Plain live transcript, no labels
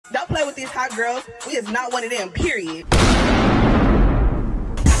Don't play with these hot girls. We is not one of them, period.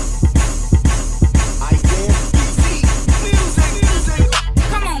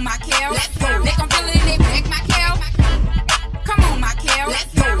 Come on, my Kel. Let's go. They gon' feel it in their back, my Kel. Come on, my Kel.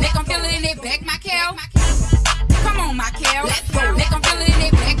 Let's go. They gon' feel it in their back, my Kel. Come on, my Kel. Let's go. They gon' feel it in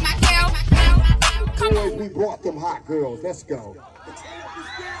their back, my Kel. Come on. We brought them hot girls. Let's go.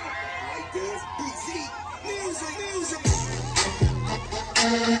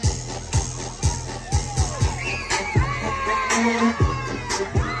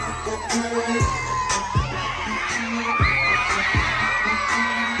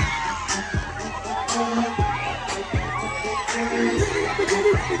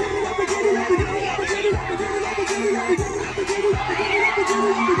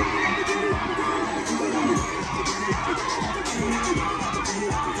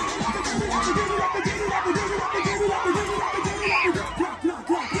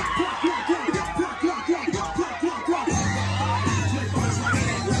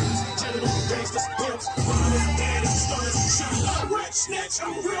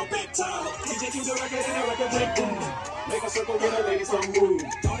 I'm a real big time. DJ keep the record and the record break boom. Make a circle, get a lady some move.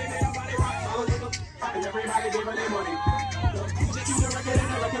 Don't make a body rock, follow with them, and everybody give her their money. DJ keep the record and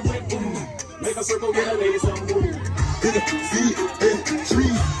the record break boom. Make a circle, get a lady some move. In the C-N-G,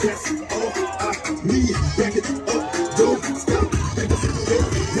 that's all I need. Back it up, don't stop. Make a circle, get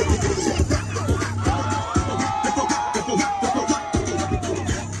a lady some move.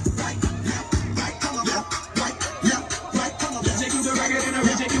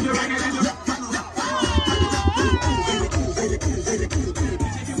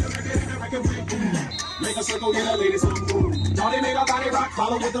 Make a circle, get a lady some move. Johnny made a body rock,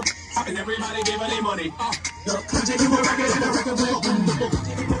 follow with them, and everybody give her their money. DJ keep the record and the record break boom.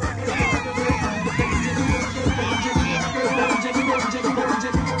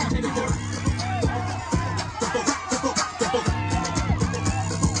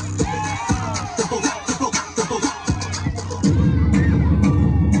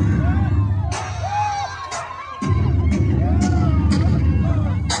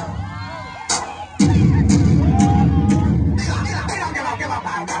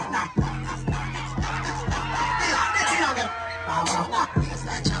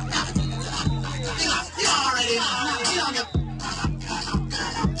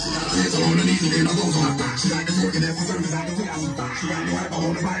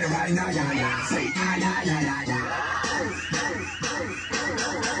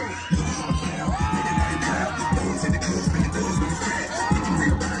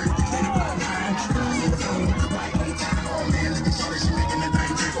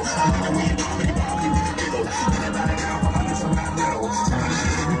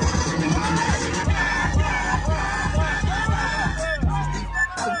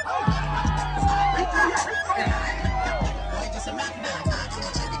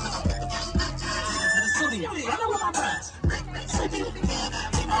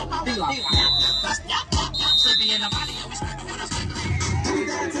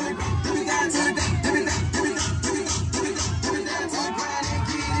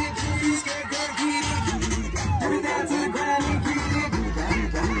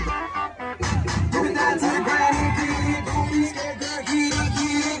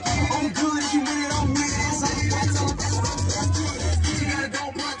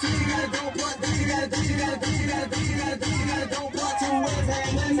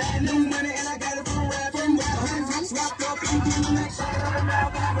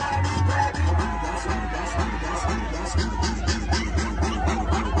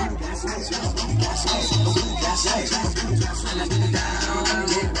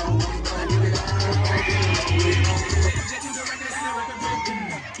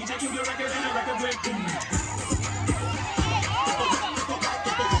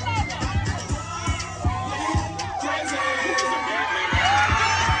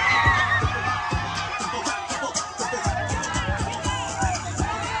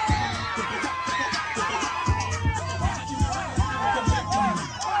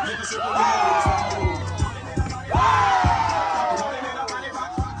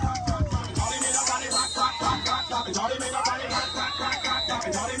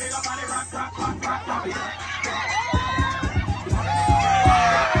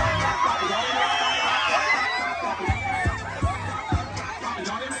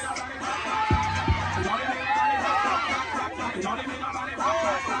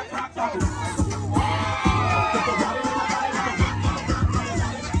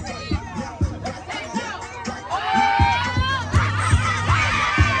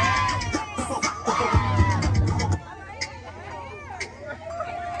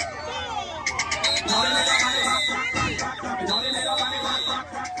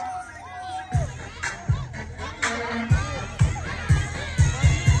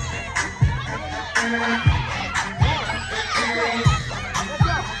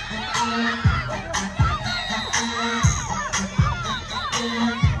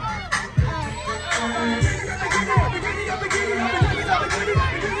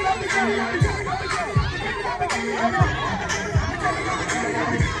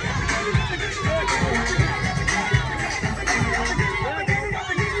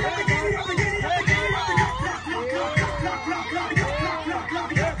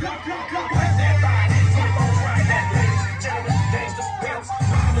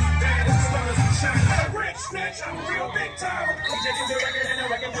 Snatch, I'm real big time. DJ can do record and the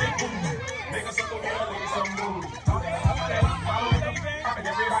record break. Make a circle, get a lady some moves. Follow them, and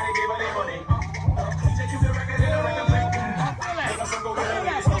everybody give her their money. DJ can do record and the record break. Make a circle, get a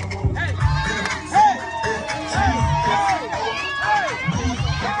lady some moves.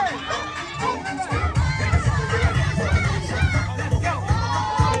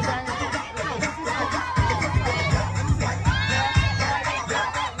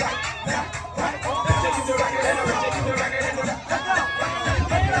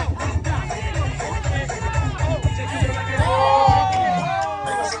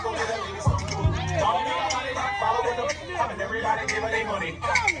 Everybody give her their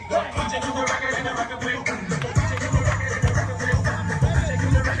money. DJ do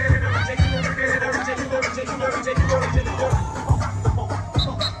the record and the record break.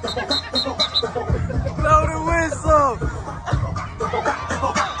 Blow the whistle.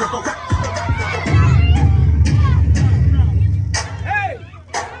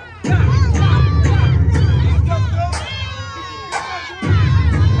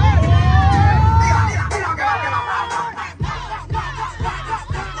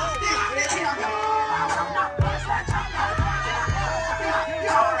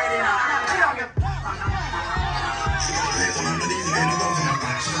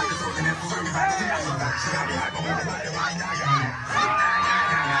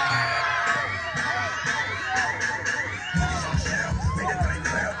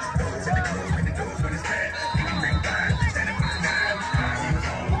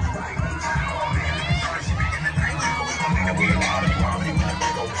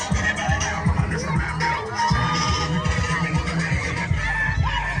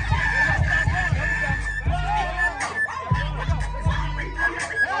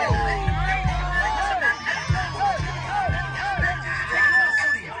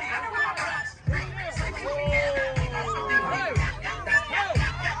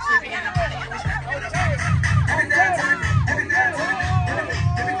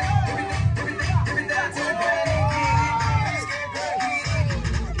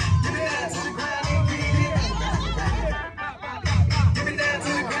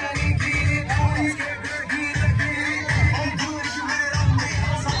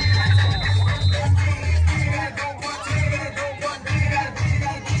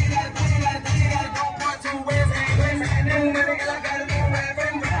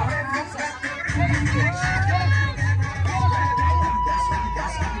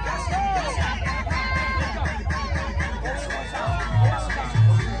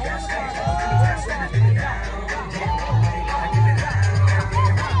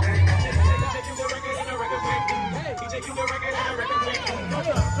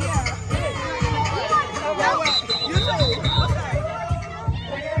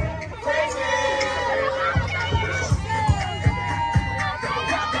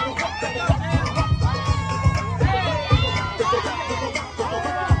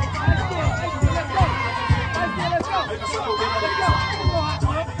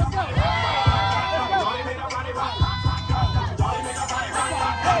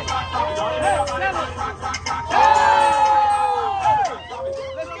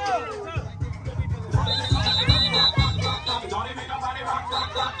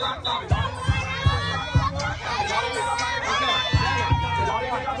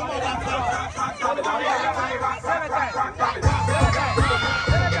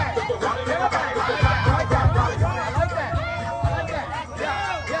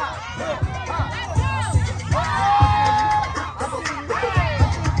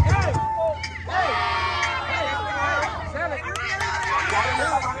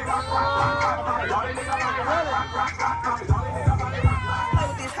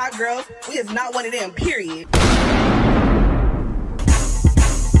 These hot girls, we is not one of them, period.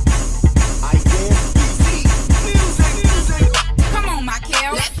 Come on, my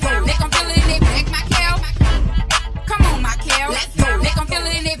Kel. Let's go. They gon' feel it in their back, my Kel. Come on, my Kel. Let's go. They gon' feel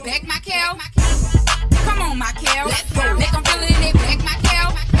it in their back, my Kel. my Kel.